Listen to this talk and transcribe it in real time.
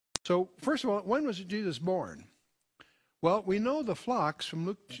So, first of all, when was Jesus born? Well, we know the flocks from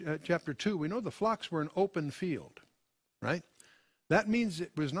Luke chapter 2, we know the flocks were an open field, right? That means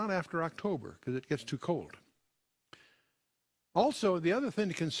it was not after October because it gets too cold. Also, the other thing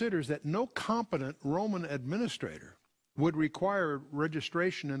to consider is that no competent Roman administrator would require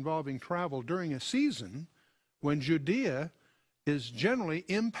registration involving travel during a season when Judea is generally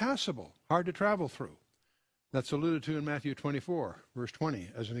impassable, hard to travel through. That's alluded to in Matthew 24, verse 20,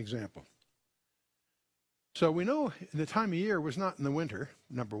 as an example. So we know the time of year was not in the winter,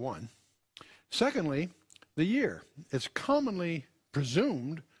 number one. Secondly, the year. It's commonly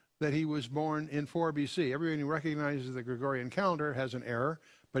presumed that he was born in 4 BC. Everybody recognizes the Gregorian calendar has an error,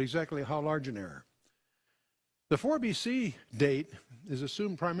 but exactly how large an error? The 4 BC date is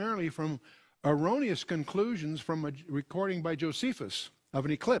assumed primarily from erroneous conclusions from a recording by Josephus of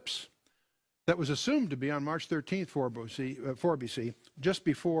an eclipse that was assumed to be on March 13th, 4 BC, just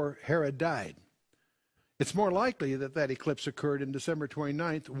before Herod died. It's more likely that that eclipse occurred in December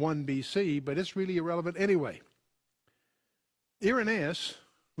 29th, 1 BC, but it's really irrelevant anyway. Irenaeus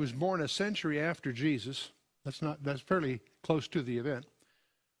was born a century after Jesus. That's fairly close to the event.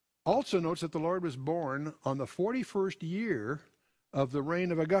 Also notes that the Lord was born on the 41st year of the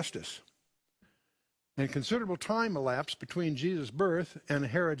reign of Augustus. And considerable time elapsed between Jesus' birth and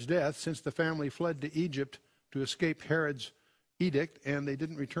Herod's death, since the family fled to Egypt to escape Herod's edict, and they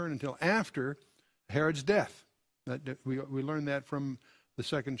didn't return until after Herod's death. We learned that from the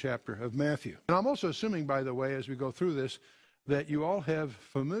 2nd chapter of Matthew. And I'm also assuming, by the way, as we go through this, that you all have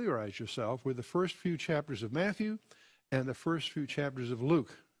familiarized yourself with the first few chapters of Matthew and the first few chapters of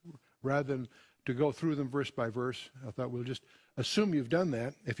Luke. Rather than to go through them verse by verse, I thought we'll just assume you've done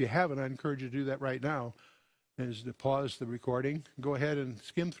that. If you haven't, I encourage you to do that right now. Is to pause the recording, go ahead and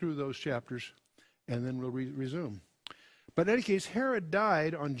skim through those chapters, and then we'll resume. But in any case, Herod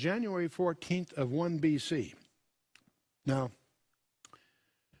died on January 14th of 1 BC. Now,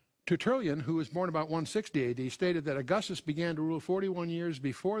 Tertullian, who was born about 160 AD, stated that Augustus began to rule 41 years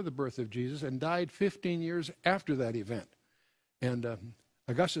before the birth of Jesus and died 15 years after that event. And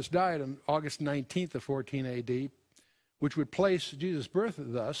Augustus died on August 19th of 14 AD, which would place Jesus' birth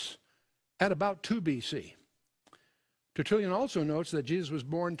thus at about 2 BC. Tertullian also notes that Jesus was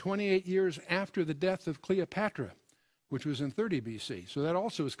born 28 years after the death of Cleopatra, which was in 30 BC. So that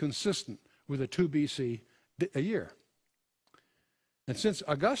also is consistent with a 2 BC a year. And since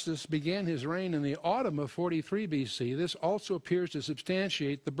Augustus began his reign in the autumn of 43 BC, this also appears to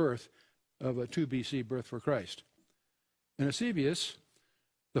substantiate the birth of a 2 BC birth for Christ. And Eusebius,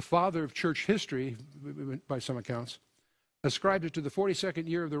 the father of church history, by some accounts, ascribed it to the 42nd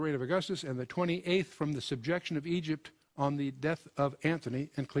year of the reign of Augustus and the 28th from the subjection of Egypt on the death of Antony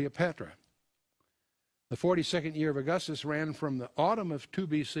and Cleopatra. The 42nd year of Augustus ran from the autumn of 2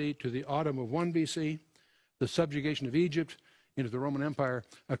 BC to the autumn of 1 BC. The subjugation of Egypt into the Roman Empire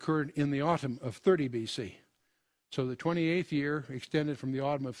occurred in the autumn of 30 BC. So the 28th year extended from the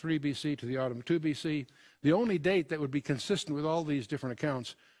autumn of 3 BC to the autumn of 2 BC. The only date that would be consistent with all these different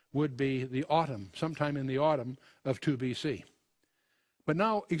accounts would be the autumn, sometime in the autumn of 2 BC. But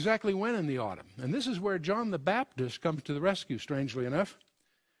now, exactly when in the autumn? And this is where John the Baptist comes to the rescue, strangely enough.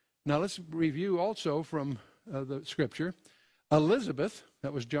 Now let's review also from the scripture. Elizabeth,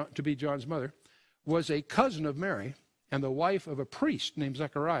 that was to be John's mother, was a cousin of Mary and the wife of a priest named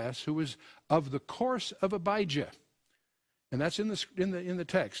Zacharias, who was of the course of Abijah. And that's in the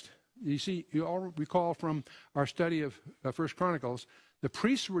text. You see, you all recall from our study of 1 Chronicles, the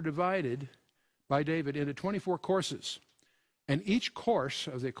priests were divided by David into 24 courses. And each course,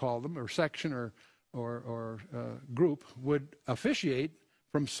 as they call them, or section or group, would officiate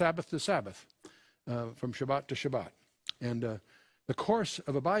from Sabbath to Sabbath, from Shabbat to Shabbat. And the course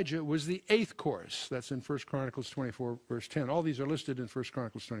of Abijah was the 8th course. That's in 1 Chronicles 24, verse 10. All these are listed in 1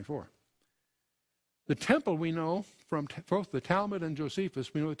 Chronicles 24. The temple, we know from both the Talmud and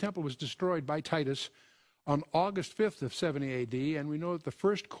Josephus, we know the temple was destroyed by Titus on August 5th of 70 AD, and we know that the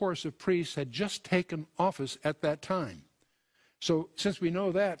first course of priests had just taken office at that time. So since we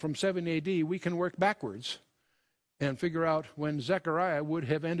know that from 70 AD, we can work backwards and figure out when Zechariah would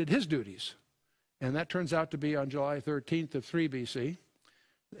have ended his duties. And that turns out to be on July 13th of 3 BC.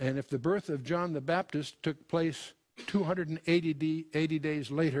 And if the birth of John the Baptist took place 280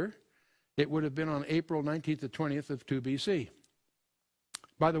 days later, it would have been on April 19th to 20th of 2 BC.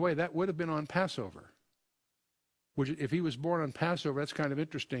 By the way, that would have been on Passover. Which, if he was born on Passover, that's kind of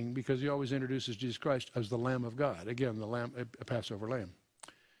interesting because he always introduces Jesus Christ as the Lamb of God. Again, the Lamb, a Passover lamb.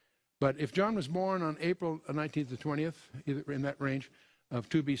 But if John was born on April 19th to 20th, either in that range of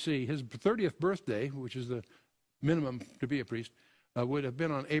 2 BC, his 30th birthday, which is the minimum to be a priest, would have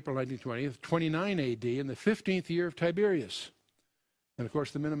been on April 1920th, 29 AD, in the 15th year of Tiberius. And of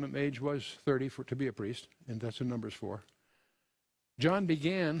course, the minimum age was 30 to be a priest, and that's in Numbers 4. John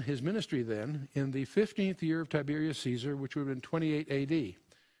began his ministry then in the 15th year of Tiberius Caesar, which would have been 28 AD.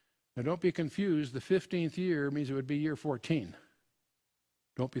 Now, don't be confused. The 15th year means it would be year 14.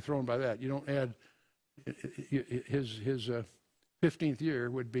 Don't be thrown by that. You don't add his 15th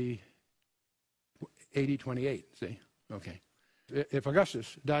year would be AD 28. See? Okay. If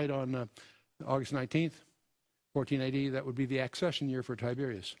Augustus died on August 19th, 14 AD, that would be the accession year for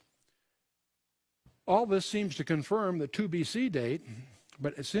Tiberius. All this seems to confirm the 2 BC date,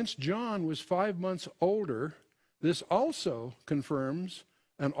 but since John was 5 months older, this also confirms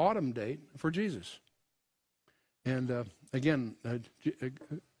an autumn date for Jesus. And again,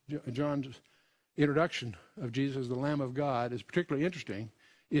 John's introduction of Jesus as the Lamb of God is particularly interesting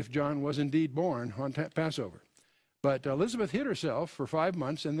if John was indeed born on Passover. But Elizabeth hid herself for 5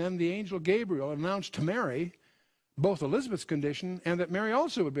 months, and then the angel Gabriel announced to Mary both Elizabeth's condition and that Mary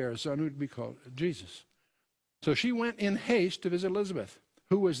also would bear a son who would be called Jesus. So she went in haste to visit Elizabeth,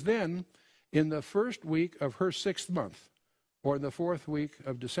 who was then in the first week of her 6th month, or in the 4th week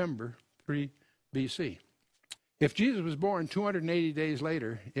of December, 3 BC. If Jesus was born 280 days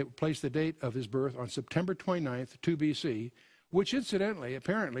later, it would place the date of his birth on September 29th, 2 BC, which incidentally,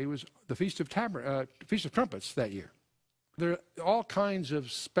 apparently, was the Feast of Trumpets that year. There are all kinds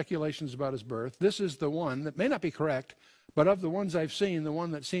of speculations about his birth. This is the one that may not be correct, but of the ones I've seen, the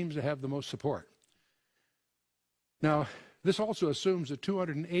one that seems to have the most support. Now, this also assumes a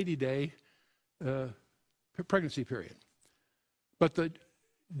 280-day pregnancy period. But the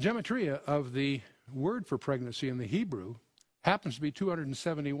gematria of the word for pregnancy in the Hebrew happens to be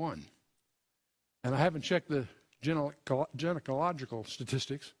 271. And I haven't checked the gynecological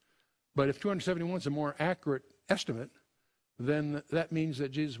statistics, but if 271 is a more accurate estimate, then that means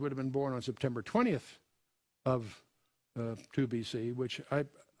that Jesus would have been born on September 20th of 2 BC, which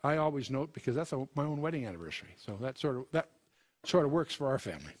I always note because that's my own wedding anniversary. So that sort of works for our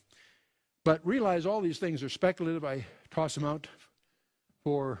family. But realize all these things are speculative. I toss them out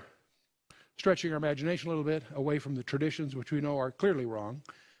for stretching our imagination a little bit away from the traditions, which we know are clearly wrong.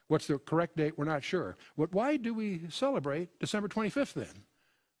 What's the correct date? We're not sure. But why do we celebrate December 25th then?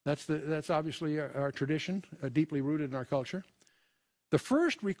 That's obviously our tradition, deeply rooted in our culture. The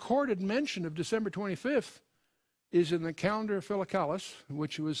first recorded mention of December 25th is in the calendar of Philocalus,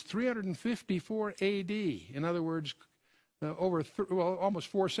 which was 354 AD. In other words, almost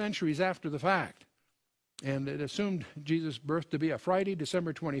 4 centuries after the fact. And it assumed Jesus' birth to be a Friday,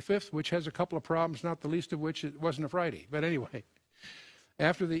 December 25th, which has a couple of problems, not the least of which it wasn't a Friday. But anyway,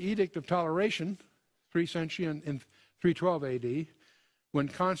 after the Edict of Toleration, 3rd century in 312 AD, when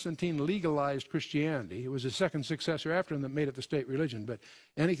Constantine legalized Christianity, it was his second successor after him that made it the state religion. But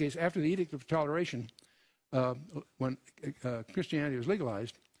in any case, after the Edict of Toleration, when Christianity was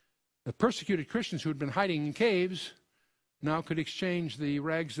legalized, the persecuted Christians who had been hiding in caves now could exchange the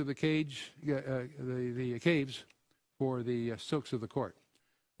rags of the the caves for the silks of the court.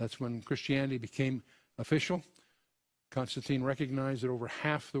 That's when Christianity became official. Constantine recognized that over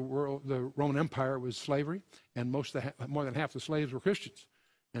half the world, the Roman Empire, was slavery, and more than half the slaves were Christians.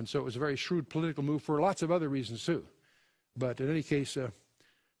 And so it was a very shrewd political move for lots of other reasons too. But in any case,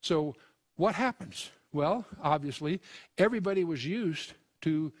 so what happens? Well, obviously, everybody was used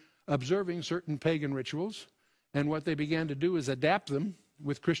to observing certain pagan rituals, and what they began to do is adapt them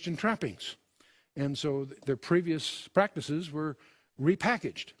with Christian trappings. And so their previous practices were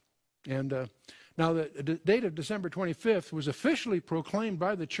repackaged. And now the date of December 25th was officially proclaimed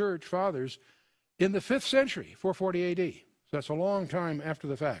by the church fathers in the 5th century, 440 AD. So that's a long time after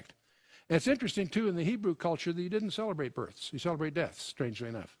the fact. And it's interesting, too, in the Hebrew culture that you didn't celebrate births. You celebrate deaths, strangely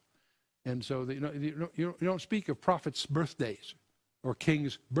enough. And so you don't speak of prophets' birthdays or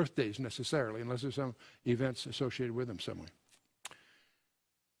kings' birthdays necessarily, unless there's some events associated with them somewhere.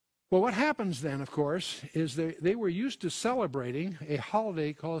 Well, what happens then, of course, is they were used to celebrating a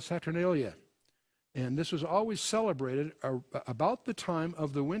holiday called Saturnalia. And this was always celebrated about the time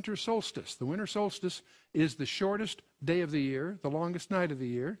of the winter solstice. The winter solstice is the shortest day of the year, the longest night of the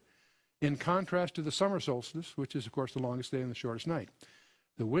year, in contrast to the summer solstice, which is, of course, the longest day and the shortest night.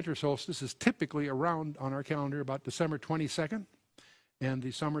 The winter solstice is typically around on our calendar about December 22nd, and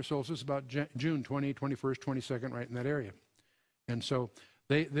the summer solstice about June 20, 21st, 22nd, right in that area. And so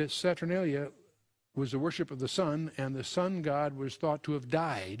the Saturnalia was the worship of the sun, and the sun god was thought to have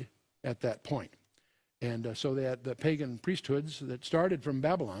died at that point. And so they had the pagan priesthoods that started from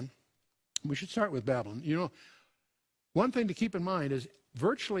Babylon. We should start with Babylon. You know, one thing to keep in mind is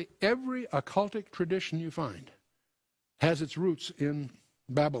virtually every occultic tradition you find has its roots in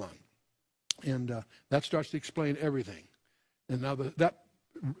Babylon. And that starts to explain everything. And now that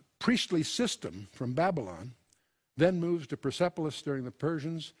priestly system from Babylon then moves to Persepolis during the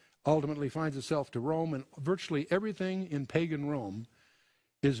Persians, ultimately finds itself to Rome, and virtually everything in pagan Rome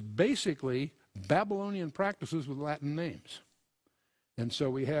is basically Babylonian practices with Latin names. And so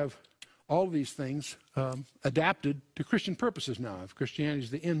we have all of these things adapted to Christian purposes now. If Christianity is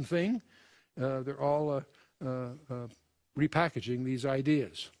the in thing, they're all repackaging these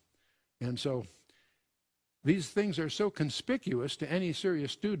ideas. And so these things are so conspicuous to any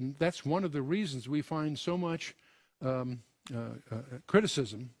serious student. That's one of the reasons we find so much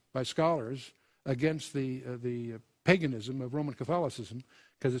criticism by scholars against the paganism of Roman Catholicism,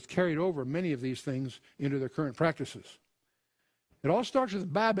 because it's carried over many of these things into their current practices. It all starts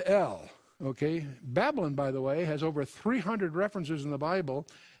with Babel, okay? Babylon, by the way, has over 300 references in the Bible,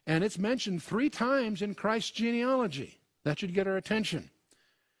 and it's mentioned 3 times in Christ's genealogy. That should get our attention.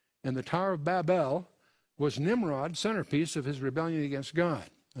 And the Tower of Babel was Nimrod's centerpiece of his rebellion against God.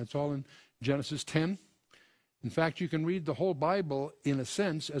 That's all in Genesis 10. In fact, you can read the whole Bible, in a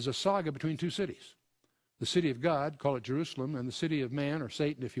sense, as a saga between 2 cities. The city of God, call it Jerusalem, and the city of man, or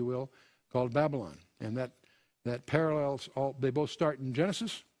Satan, if you will, called Babylon. And that parallels all. They both start in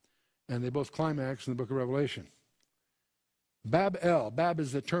Genesis, and they both climax in the book of Revelation. Babel. Bab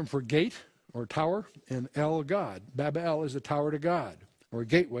is the term for gate or tower, and El, God. Babel is the tower to God, or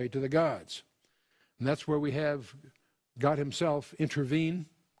gateway to the gods. And that's where we have God himself intervene,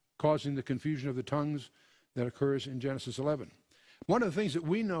 causing the confusion of the tongues that occurs in Genesis 11. One of the things that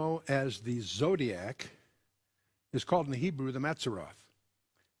we know as the zodiac is called in the Hebrew the Mazzaroth.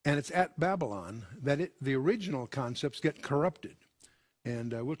 And it's at Babylon that the original concepts get corrupted.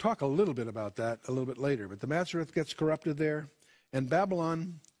 And we'll talk a little bit about that a little bit later. But the Mazzaroth gets corrupted there, and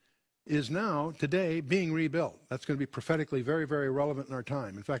Babylon is now, today, being rebuilt. That's going to be prophetically very, very relevant in our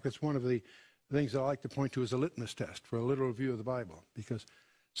time. In fact, that's one of the things I like to point to as a litmus test for a literal view of the Bible, because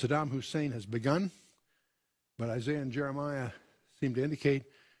Saddam Hussein has begun, but Isaiah and Jeremiah seem to indicate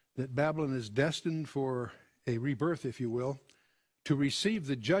that Babylon is destined for a rebirth, if you will, to receive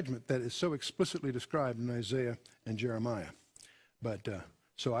the judgment that is so explicitly described in Isaiah and Jeremiah. But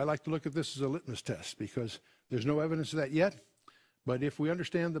so I like to look at this as a litmus test, because there's no evidence of that yet. But if we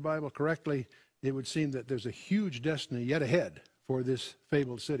understand the Bible correctly, it would seem that there's a huge destiny yet ahead for this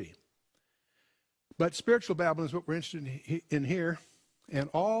fabled city. But spiritual Babylon is what we're interested in here, and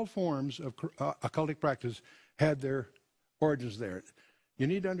all forms of occultic practice had their origins there. You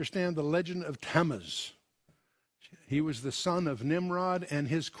need to understand the legend of Tammuz. He was the son of Nimrod and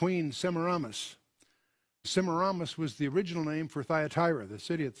his queen Semiramis. Semiramis was the original name for Thyatira, the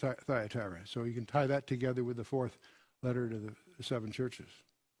city of Thyatira. So you can tie that together with the 4th letter to the 7 churches.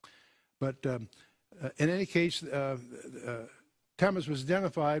 But in any case, Tammuz was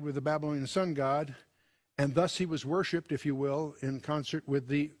identified with the Babylonian sun god, and thus he was worshipped, if you will, in concert with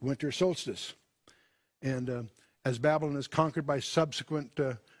the winter solstice. And as Babylon is conquered by subsequent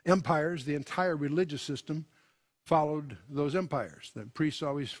empires, the entire religious system followed those empires. The priests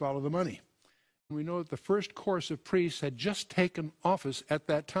always follow the money. We know that the first course of priests had just taken office at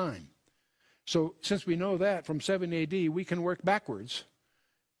that time. So since we know that from 70 AD, we can work backwards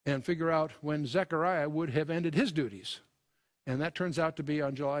and figure out when Zechariah would have ended his duties. And that turns out to be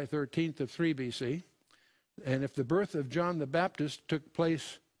on July 13th of 3 BC. And if the birth of John the Baptist took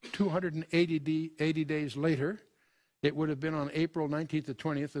place 280 days later, it would have been on April 19th to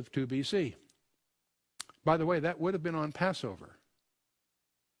 20th of 2 BC. By the way, that would have been on Passover.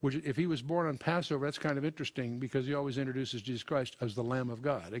 Which, if he was born on Passover, that's kind of interesting, because he always introduces Jesus Christ as the Lamb of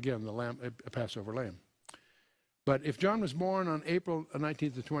God. Again, the lamb, a Passover lamb. But if John was born on April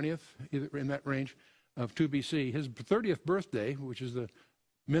 19th to 20th, either in that range of 2 BC, his 30th birthday, which is the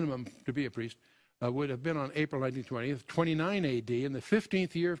minimum to be a priest, would have been on April 19th, 20th, 29 AD, in the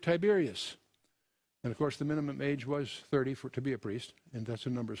 15th year of Tiberius. And of course, the minimum age was 30 to be a priest, and that's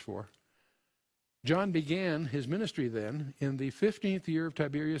in Numbers 4. John began his ministry then in the 15th year of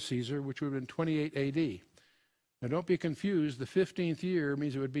Tiberius Caesar, which would have been 28 AD. Now don't be confused, the 15th year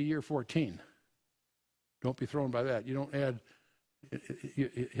means it would be year 14. Don't be thrown by that. You don't add,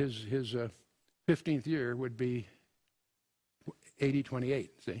 his 15th year would be AD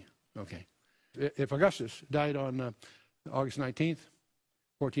 28, see? Okay. If Augustus died on August 19th,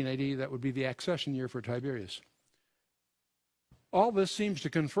 14 AD, that would be the accession year for Tiberius. All this seems to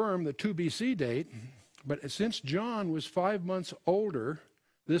confirm the 2 BC date, but since John was 5 months older,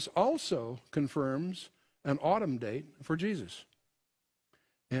 this also confirms an autumn date for Jesus.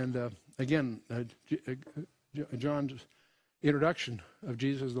 And again, John's introduction of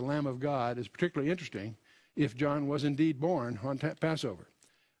Jesus as the Lamb of God is particularly interesting. if John was indeed born on Passover.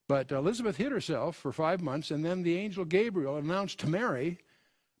 But Elizabeth hid herself for 5 months, and then the angel Gabriel announced to Mary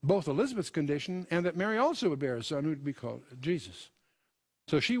both Elizabeth's condition and that Mary also would bear a son who would be called Jesus.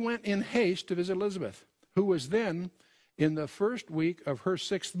 So she went in haste to visit Elizabeth, who was then in the first week of her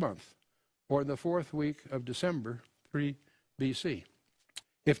 6th month, or the 4th week of December, 3 BC.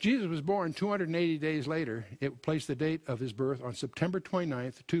 If Jesus was born 280 days later, it would place the date of his birth on September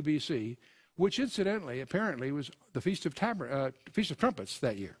 29th, 2 BC, which incidentally, apparently, was the Feast of Trumpets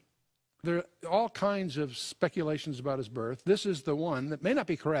that year. There are all kinds of speculations about his birth. This is the one that may not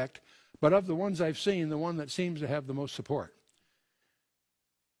be correct, but of the ones I've seen, the one that seems to have the most support.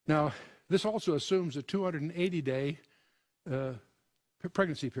 Now, this also assumes a 280-day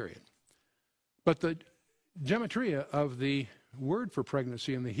pregnancy period. But the gematria of the word for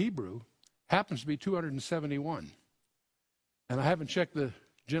pregnancy in the Hebrew happens to be 271. And I haven't checked the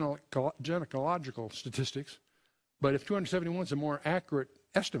gynecological statistics, but if 271 is a more accurate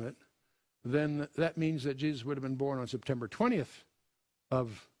estimate, then that means that Jesus would have been born on September 20th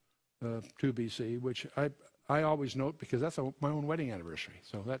of 2 BC, which I always note because that's my own wedding anniversary.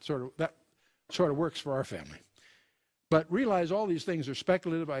 So that sort of works for our family. But realize all these things are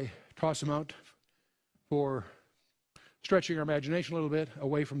speculative. I toss them out for stretching our imagination a little bit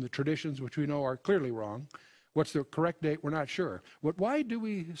away from the traditions, which we know are clearly wrong. What's the correct date? We're not sure. Why do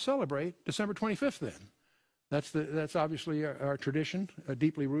we celebrate December 25th then? That's obviously our tradition,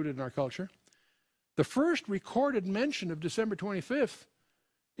 deeply rooted in our culture. The first recorded mention of December 25th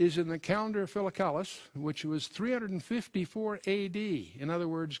is in the calendar of Philocalus, which was 354 AD. In other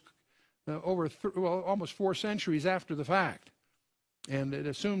words, almost 4 centuries after the fact. And it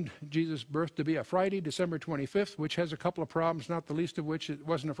assumed Jesus' birth to be a Friday, December 25th, which has a couple of problems, not the least of which it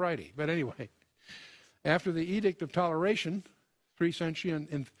wasn't a Friday. But anyway, after the Edict of Toleration, 3 century in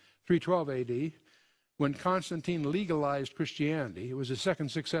 312 AD, when Constantine legalized Christianity, it was his second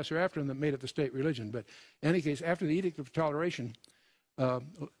successor after him that made it the state religion. But in any case, after the Edict of Toleration,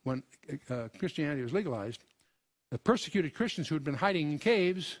 when Christianity was legalized, the persecuted Christians who had been hiding in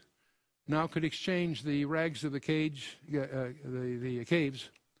caves now could exchange the rags of the caves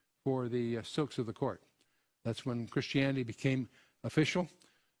for the silks of the court. That's when Christianity became official.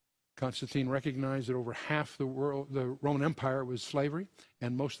 Constantine recognized that over half the Roman Empire was slavery,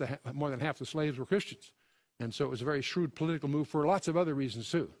 and more than half the slaves were Christians. And so it was a very shrewd political move for lots of other reasons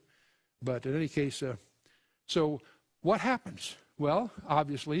too. But in any case, so what happens? Well,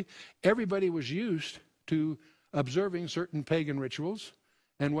 obviously, everybody was used to observing certain pagan rituals,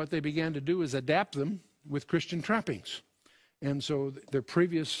 and what they began to do is adapt them with Christian trappings. And so their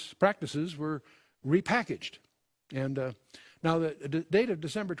previous practices were repackaged. And now the date of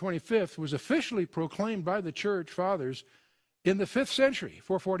December 25th was officially proclaimed by the church fathers in the 5th century,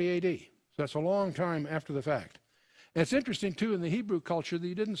 440 AD. So that's a long time after the fact. And it's interesting, too, in the Hebrew culture that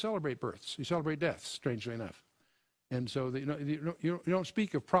you didn't celebrate births. You celebrate deaths, strangely enough. And so you don't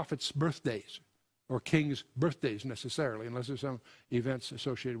speak of prophets' birthdays or kings' birthdays necessarily, unless there's some events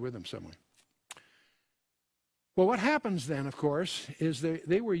associated with them somewhere. Well, what happens then, of course, is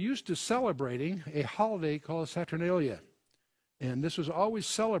they were used to celebrating a holiday called Saturnalia. And this was always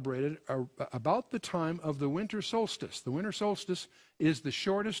celebrated about the time of the winter solstice. The winter solstice is the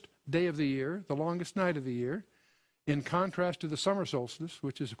shortest day of the year, the longest night of the year, in contrast to the summer solstice,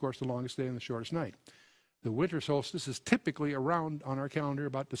 which is, of course, the longest day and the shortest night. The winter solstice is typically around on our calendar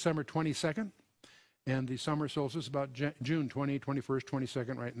about December 22nd, and the summer solstice about June 20, 21st,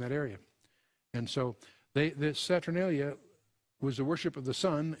 22nd, right in that area. And so this Saturnalia was the worship of the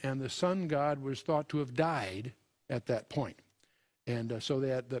sun, and the sun god was thought to have died at that point. And so they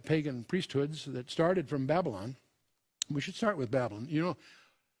had the pagan priesthoods that started from Babylon. We should start with Babylon. You know,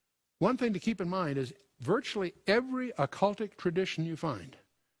 one thing to keep in mind is virtually every occultic tradition you find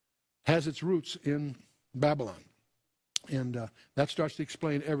has its roots in Babylon. And that starts to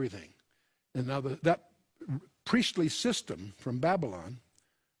explain everything. And now that priestly system from Babylon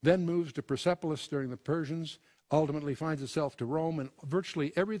then moves to Persepolis during the Persians, ultimately finds itself to Rome, and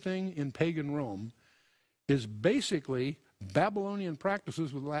virtually everything in pagan Rome is basically Babylonian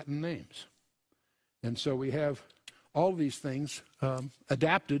practices with Latin names. And so we have all these things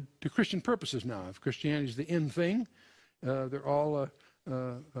adapted to Christian purposes now. If Christianity is the in thing, they're all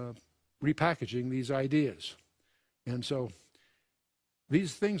repackaging these ideas. And so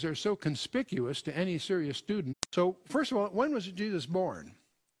these things are so conspicuous to any serious student. So first of all, when was Jesus born?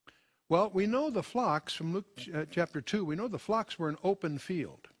 Well, we know the flocks from Luke chapter 2, we know the flocks were an open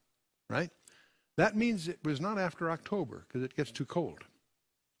field, right? That means it was not after October because it gets too cold.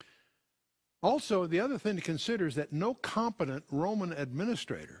 Also, the other thing to consider is that no competent Roman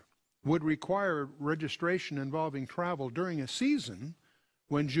administrator would require registration involving travel during a season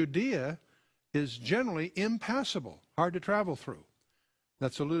when Judea is generally impassable, hard to travel through.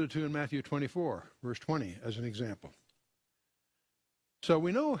 That's alluded to in Matthew 24, verse 20, as an example. So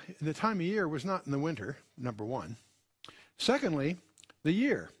we know the time of year was not in the winter, number one. Secondly, the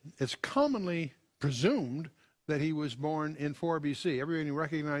year. It's commonly presumed that he was born in 4 BC. Everybody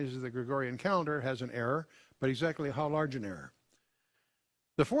recognizes the Gregorian calendar has an error, but exactly how large an error?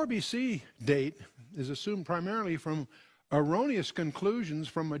 The 4 BC date is assumed primarily from erroneous conclusions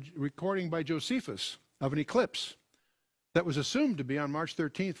from a recording by Josephus of an eclipse that was assumed to be on March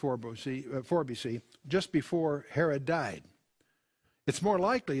 13th, 4 BC, just before Herod died. It's more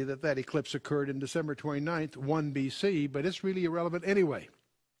likely that that eclipse occurred in December 29th, 1 BC, but it's really irrelevant anyway.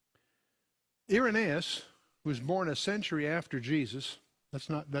 Irenaeus, who was born a century after Jesus,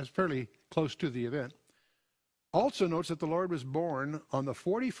 that's fairly close to the event, also notes that the Lord was born on the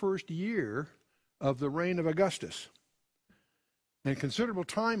 41st year of the reign of Augustus. And considerable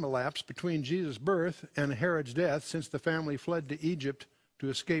time elapsed between Jesus' birth and Herod's death, since the family fled to Egypt to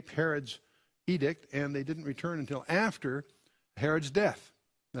escape Herod's edict, and they didn't return until after Herod's death.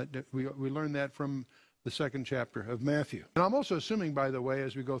 We learn that from the 2nd chapter of Matthew. And I'm also assuming, by the way,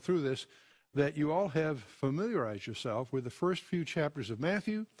 as we go through this, that you all have familiarized yourself with the first few chapters of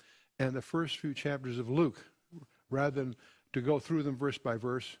Matthew and the first few chapters of Luke. Rather than to go through them verse by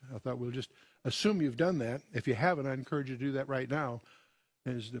verse, I thought we'll just assume you've done that. If you haven't, I encourage you to do that right now,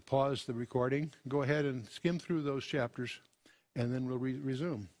 is to pause the recording, go ahead and skim through those chapters, and then we'll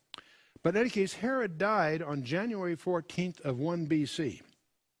resume. But in any case, Herod died on January 14th of 1 BC.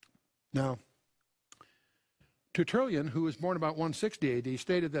 Now, Tertullian, who was born about 160 AD,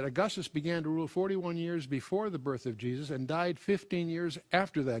 stated that Augustus began to rule 41 years before the birth of Jesus and died 15 years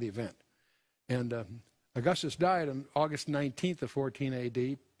after that event. And Augustus died on August 19th of 14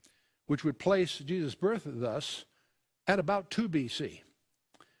 AD, which would place Jesus' birth thus at about 2 BC.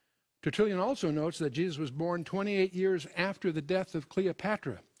 Tertullian also notes that Jesus was born 28 years after the death of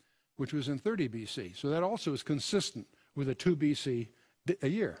Cleopatra, which was in 30 BC. So that also is consistent with a 2 BC a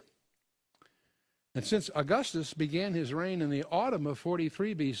year. And since Augustus began his reign in the autumn of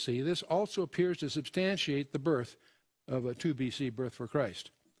 43 BC, this also appears to substantiate the birth of a 2 BC birth for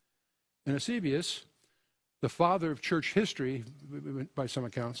Christ. And Eusebius, the father of church history, by some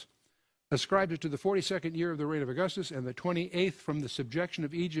accounts, ascribed it to the 42nd year of the reign of Augustus and the 28th from the subjection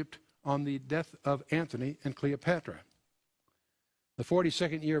of Egypt on the death of Antony and Cleopatra. The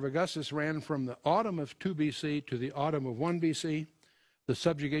 42nd year of Augustus ran from the autumn of 2 BC to the autumn of 1 BC. The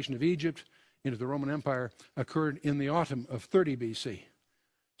subjugation of Egypt into the Roman Empire occurred in the autumn of 30 BC.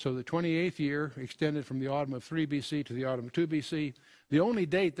 So the 28th year extended from the autumn of 3 BC to the autumn of 2 BC. The only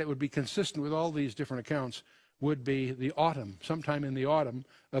date that would be consistent with all these different accounts would be the autumn, sometime in the autumn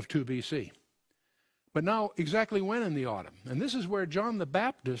of 2 BC. But now, exactly when in the autumn? And this is where John the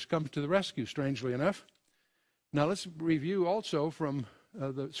Baptist comes to the rescue, strangely enough. Now let's review also from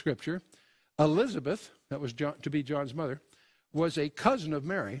the scripture. Elizabeth, that was to be John's mother, was a cousin of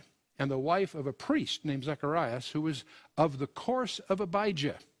Mary and the wife of a priest named Zacharias, who was of the course of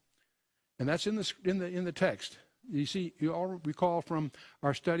Abijah. And that's in the text. You see, you all recall from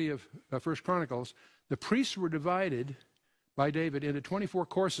our study of 1 Chronicles, the priests were divided by David into 24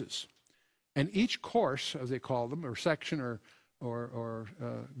 courses. And each course, as they call them, or section or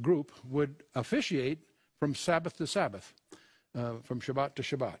group, would officiate from Sabbath to Sabbath, from Shabbat to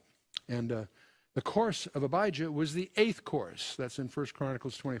Shabbat. And the course of Abijah was the 8th course. That's in 1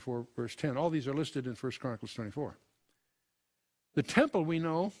 Chronicles 24, verse 10. All these are listed in 1 Chronicles 24. The temple, we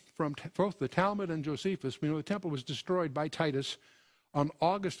know from both the Talmud and Josephus, we know the temple was destroyed by Titus on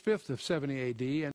August 5th of 70 AD.